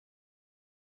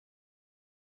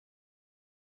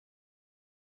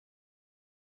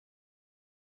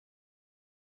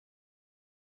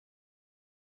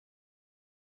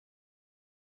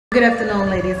Good afternoon,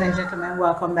 ladies and gentlemen.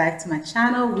 Welcome back to my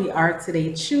channel. We are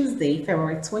today Tuesday,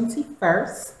 February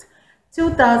 21st,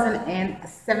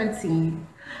 2017.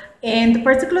 And the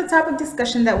particular topic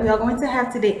discussion that we are going to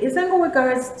have today is in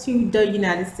regards to the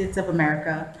United States of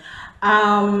America.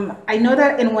 I know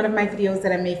that in one of my videos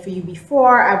that I made for you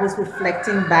before, I was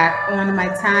reflecting back on my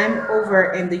time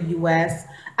over in the US.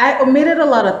 I omitted a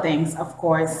lot of things, of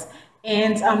course.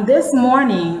 And this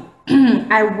morning,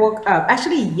 I woke up,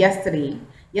 actually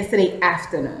yesterday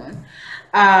afternoon.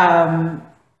 I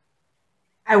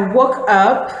woke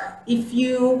up.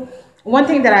 One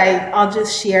thing that I'll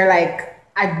just share, like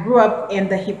I grew up in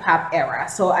the hip hop era,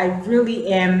 so I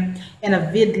really am an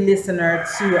avid listener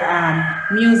to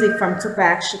music from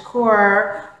Tupac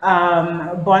Shakur,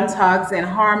 Bun Thugs and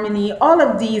Harmony, all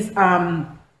of these.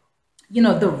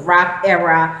 The rap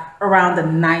era around the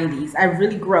 90s. I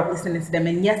really grew up listening to them.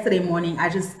 And yesterday morning,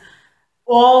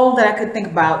 all that I could think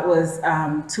about was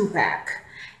Tupac.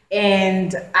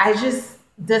 And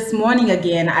this morning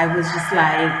again, I was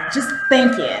just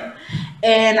thinking.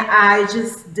 And I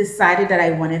just decided that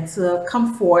I wanted to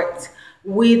come forth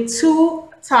with two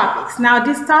topics. Now,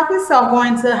 these topics are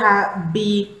going to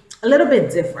be a little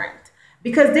bit different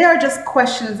because they are just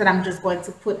questions that I'm just going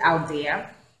to put out there.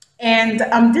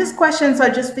 And these questions are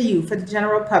just for you, for the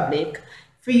general public,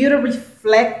 for you to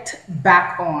reflect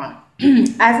back on.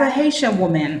 As a Haitian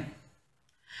woman,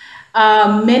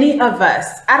 many of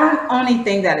us, I don't only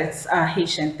think that it's a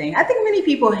Haitian thing. I think many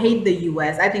people hate the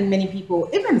US. I think many people,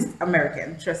 even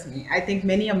Americans, trust me, I think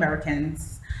many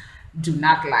Americans do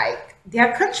not like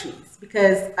their countries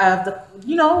because of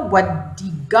what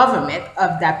the government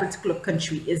of that particular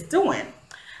country is doing.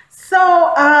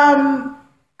 So,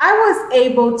 I was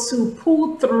able to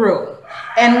pull through.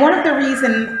 And one of the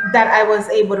reasons that I was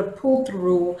able to pull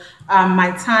through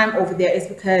my time over there is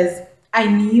because I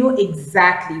knew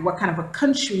exactly what kind of a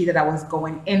country that I was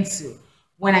going into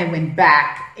when I went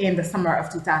back in the summer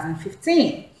of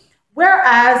 2015.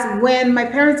 Whereas when my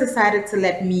parents decided to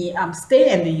let me stay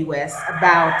in the US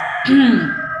about,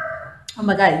 oh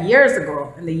my God, years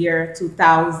ago, in the year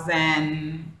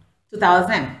 2000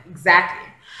 exactly.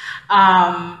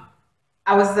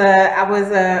 I was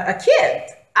a kid.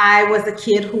 I was a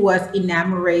kid who was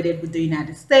enamored with the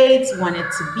United States, wanted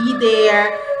to be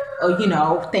there, or,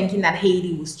 thinking that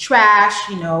Haiti was trash.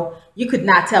 You could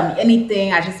not tell me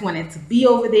anything. I just wanted to be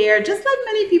over there, just like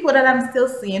many people that I'm still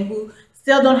seeing who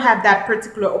still don't have that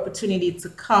particular opportunity to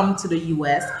come to the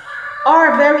US,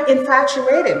 are very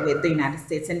infatuated with the United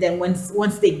States. And then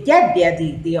once they get there,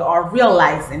 they are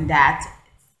realizing that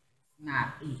it's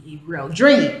not a real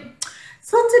dream.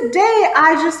 So today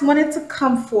I just wanted to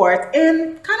come forth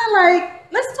and kind of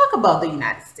like, let's talk about the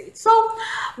United States. So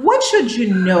what should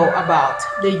you know about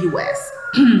the US?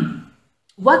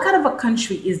 What kind of a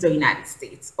country is the United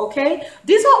States? Okay,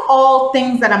 these are all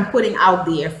things that I'm putting out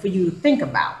there for you to think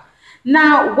about.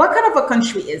 Now, what kind of a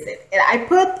country is it? And I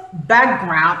put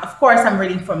background. Of course, I'm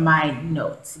reading from my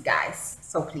notes, guys,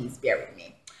 so please bear with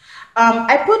me.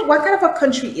 I put, what kind of a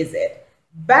country is it?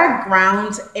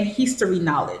 Background and history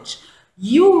knowledge.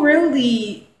 You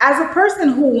really, as a person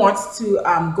who wants to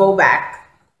go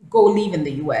live in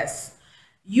the US,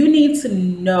 you need to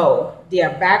know their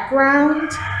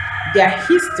background, their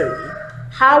history.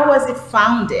 How was it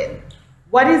founded?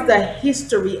 What is the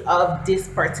history of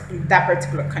that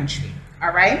particular country?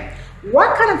 All right.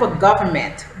 What kind of a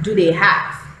government do they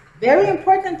have? Very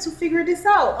important to figure this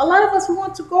out. A lot of us who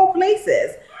want to go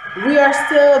places, we are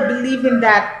still believing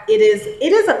that it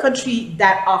is a country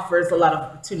that offers a lot of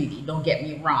opportunity. Don't get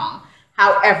me wrong.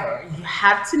 However, you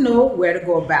have to know where to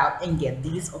go about and get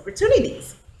these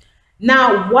opportunities.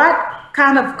 Now, what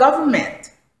kind of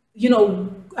government,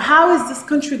 how is this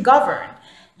country governed?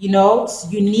 So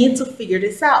you need to figure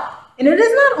this out. And it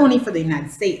is not only for the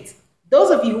United States.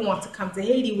 Those of you who want to come to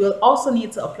Haiti will also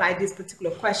need to apply these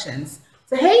particular questions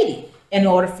to Haiti in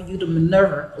order for you to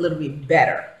maneuver a little bit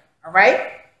better. All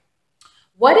right.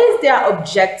 What is their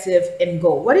objective and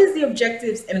goal? What is the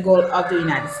objectives and goal of the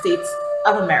United States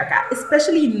of America,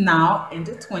 especially now in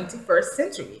the 21st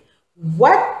century?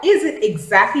 What is it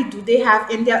exactly do they have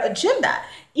in their agenda?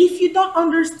 If you don't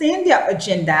understand their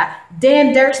agenda,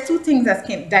 then there's two things that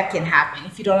can happen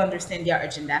if you don't understand their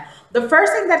agenda. The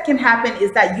first thing that can happen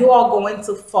is that you are going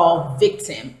to fall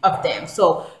victim of them.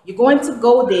 So you're going to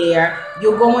go there,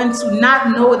 you're going to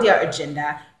not know their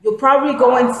agenda. You're probably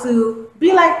going to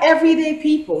be like everyday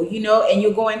people, and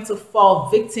you're going to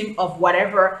fall victim of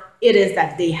whatever it is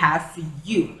that they have for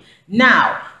you.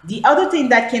 Now, the other thing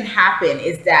that can happen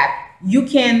is that you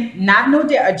can not know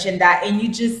their agenda and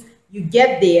you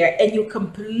get there and you're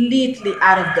completely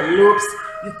out of the loops.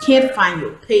 You can't find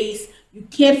your pace. You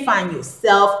can't find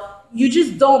yourself. You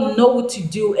just don't know what to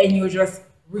do, and you're just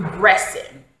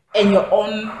regressing in your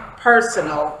own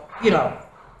personal,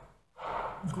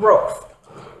 growth.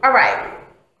 All right.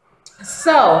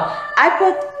 So I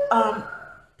put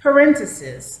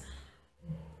parentheses.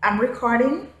 I'm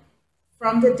recording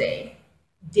from the day.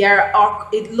 There are,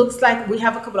 it looks like we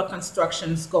have a couple of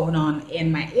constructions going on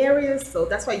in my areas, so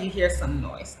that's why you hear some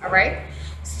noise. All right.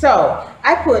 So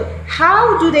I put,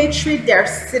 how do they treat their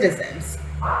citizens?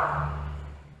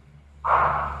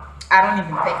 I don't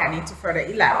even think I need to further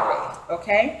elaborate.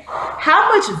 Okay.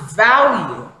 How much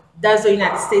value does the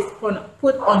United States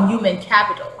put on human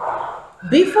capital?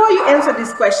 Before you answer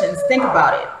these questions, think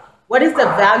about it. What is the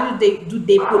value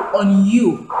they put on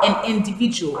you, an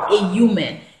individual, a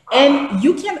human? And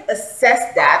you can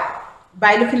assess that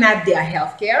by looking at their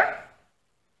healthcare,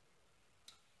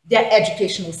 their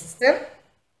educational system,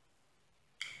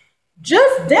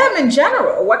 just them in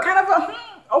general. What kind of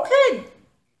okay,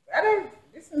 better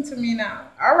listen to me now.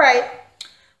 All right.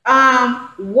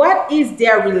 What is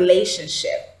their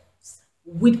relationship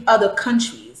with other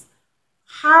countries?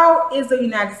 How is the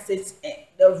United States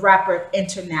the rapper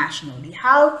internationally?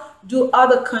 How do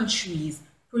other countries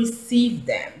perceive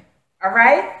them? All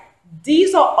right.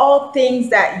 These are all things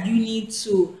that you need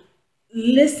to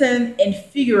listen and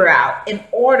figure out in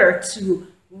order to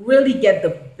really get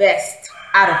the best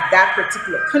out of that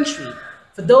particular country.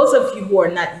 For those of you who are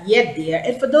not yet there,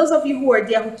 and for those of you who are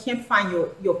there who can't find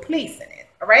your place in it.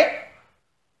 All right.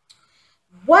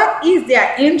 What is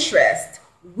their interest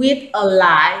with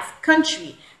allies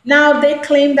country? Now they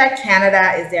claim that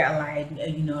Canada is their ally,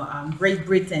 Great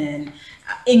Britain,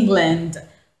 England.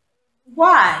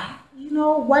 Why?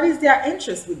 What is their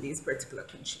interest with these particular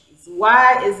countries?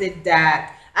 Why is it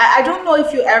that I don't know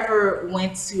if you ever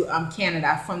went to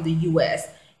Canada from the US,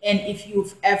 and if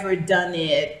you've ever done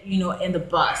it, in the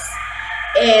bus.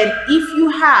 And if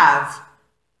you have,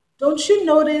 don't you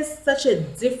notice such a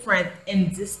different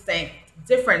and distinct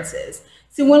differences?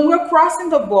 See, when we're crossing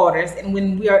the borders and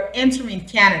when we are entering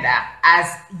Canada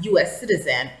as US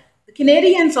citizen, the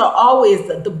Canadians are always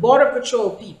the border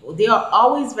patrol people. They are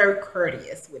always very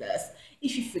courteous with us.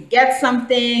 If you forget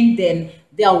something, then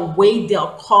they'll wait,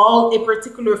 they'll call a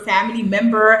particular family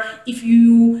member. If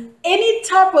you, any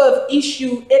type of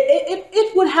issue,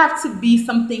 it would have to be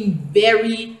something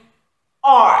very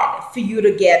hard for you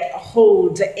to get a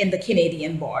hold in the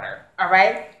Canadian border. All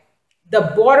right.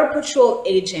 The border patrol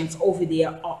agents over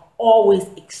there are always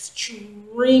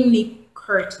extremely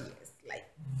courteous, like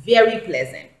very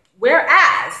pleasant.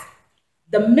 Whereas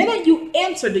the minute you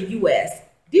enter the US,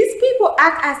 these people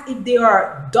act as if they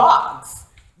are dogs.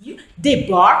 They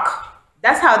bark.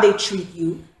 That's how they treat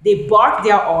you. They bark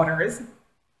their orders.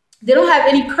 They don't have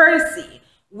any courtesy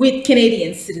with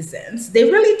Canadian citizens. They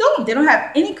really don't. They don't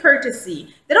have any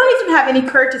courtesy. They don't even have any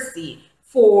courtesy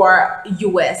for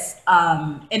US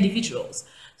individuals.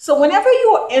 So whenever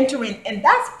you're entering, and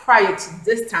that's prior to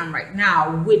this time right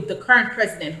now with the current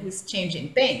president who's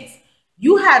changing things,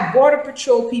 you had border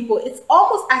patrol people. It's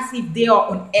almost as if they are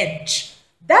on edge.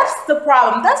 That's the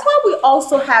problem. That's why we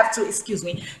also have to,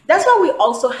 that's why we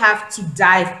also have to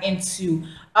dive into,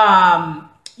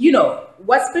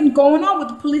 what's been going on with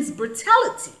the police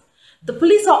brutality. The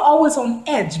police are always on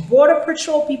edge. Border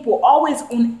patrol people always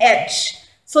on edge.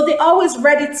 So they're always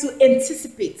ready to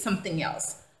anticipate something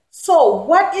else. So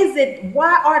what is it?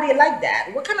 Why are they like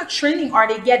that? What kind of training are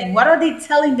they getting? What are they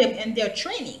telling them in their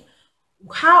training?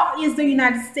 How is the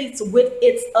United States with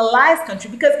its allies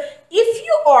country? Because if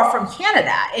you are from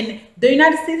Canada, and the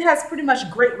United States has pretty much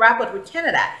great rapport with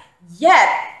Canada, yet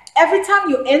every time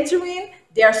you enter in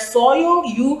their soil,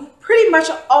 you pretty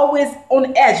much are always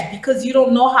on edge because you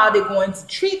don't know how they're going to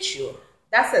treat you.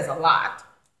 That says a lot,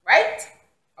 right?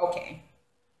 Okay.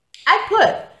 I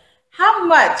put, how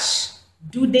much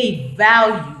do they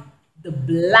value the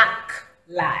Black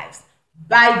lives?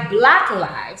 By Black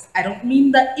lives, I don't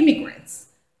mean the immigrants.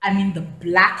 I mean the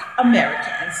Black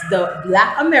Americans. The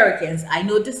Black Americans, I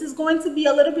know this is going to be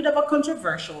a little bit of a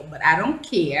controversial, but I don't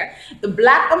care. The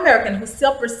Black American who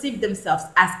still perceive themselves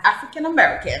as African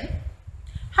American,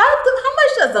 how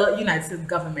much does the United States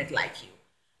government like you?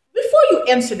 Before you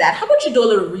answer that, how about you do a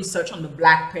little research on the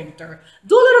Black Panther?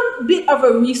 Do a little bit of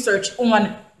a research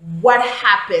on what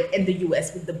happened in the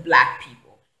US with the Black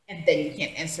people, and then you can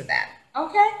answer that.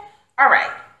 Okay? All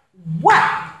right. What?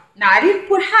 Now, I didn't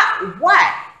put how.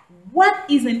 What?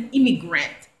 What is an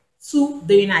immigrant to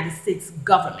the United States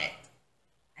government?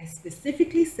 I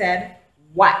specifically said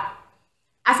what.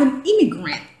 As an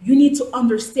immigrant, you need to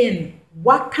understand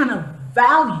what kind of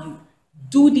value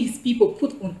do these people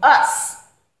put on us?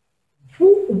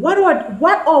 What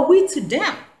are we to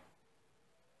them?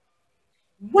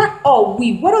 What are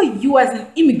we? What are you as an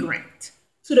immigrant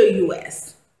to the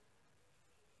US?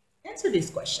 Answer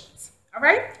these questions. All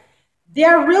right?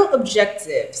 Their real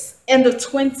objectives in the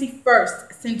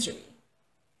 21st century.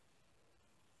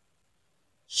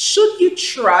 Should you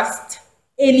trust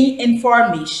any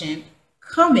information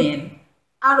coming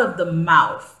out of the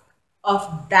mouth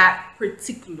of that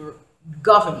particular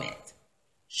government?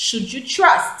 Should you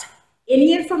trust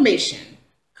any information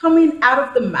coming out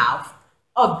of the mouth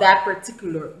of that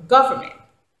particular government?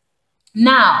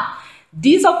 Now,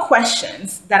 these are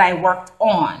questions that I worked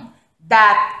on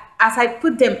that as I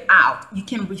put them out, you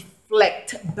can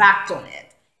reflect back on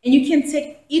it and you can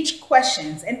take each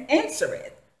questions and answer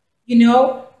it. You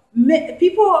know,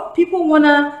 people want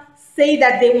to say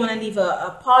that they want to live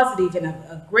a positive and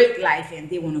a great life and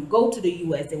they want to go to the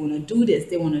US, they want to do this,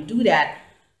 they want to do that.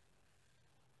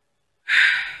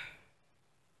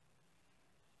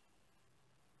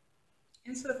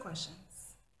 Answer the questions.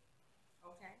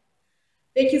 Okay.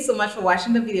 Thank you so much for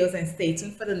watching the videos and stay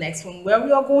tuned for the next one where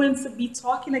we are going to be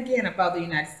talking again about the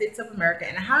United States of America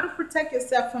and how to protect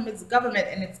yourself from its government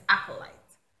and its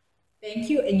acolytes. Thank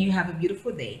you and you have a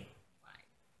beautiful day.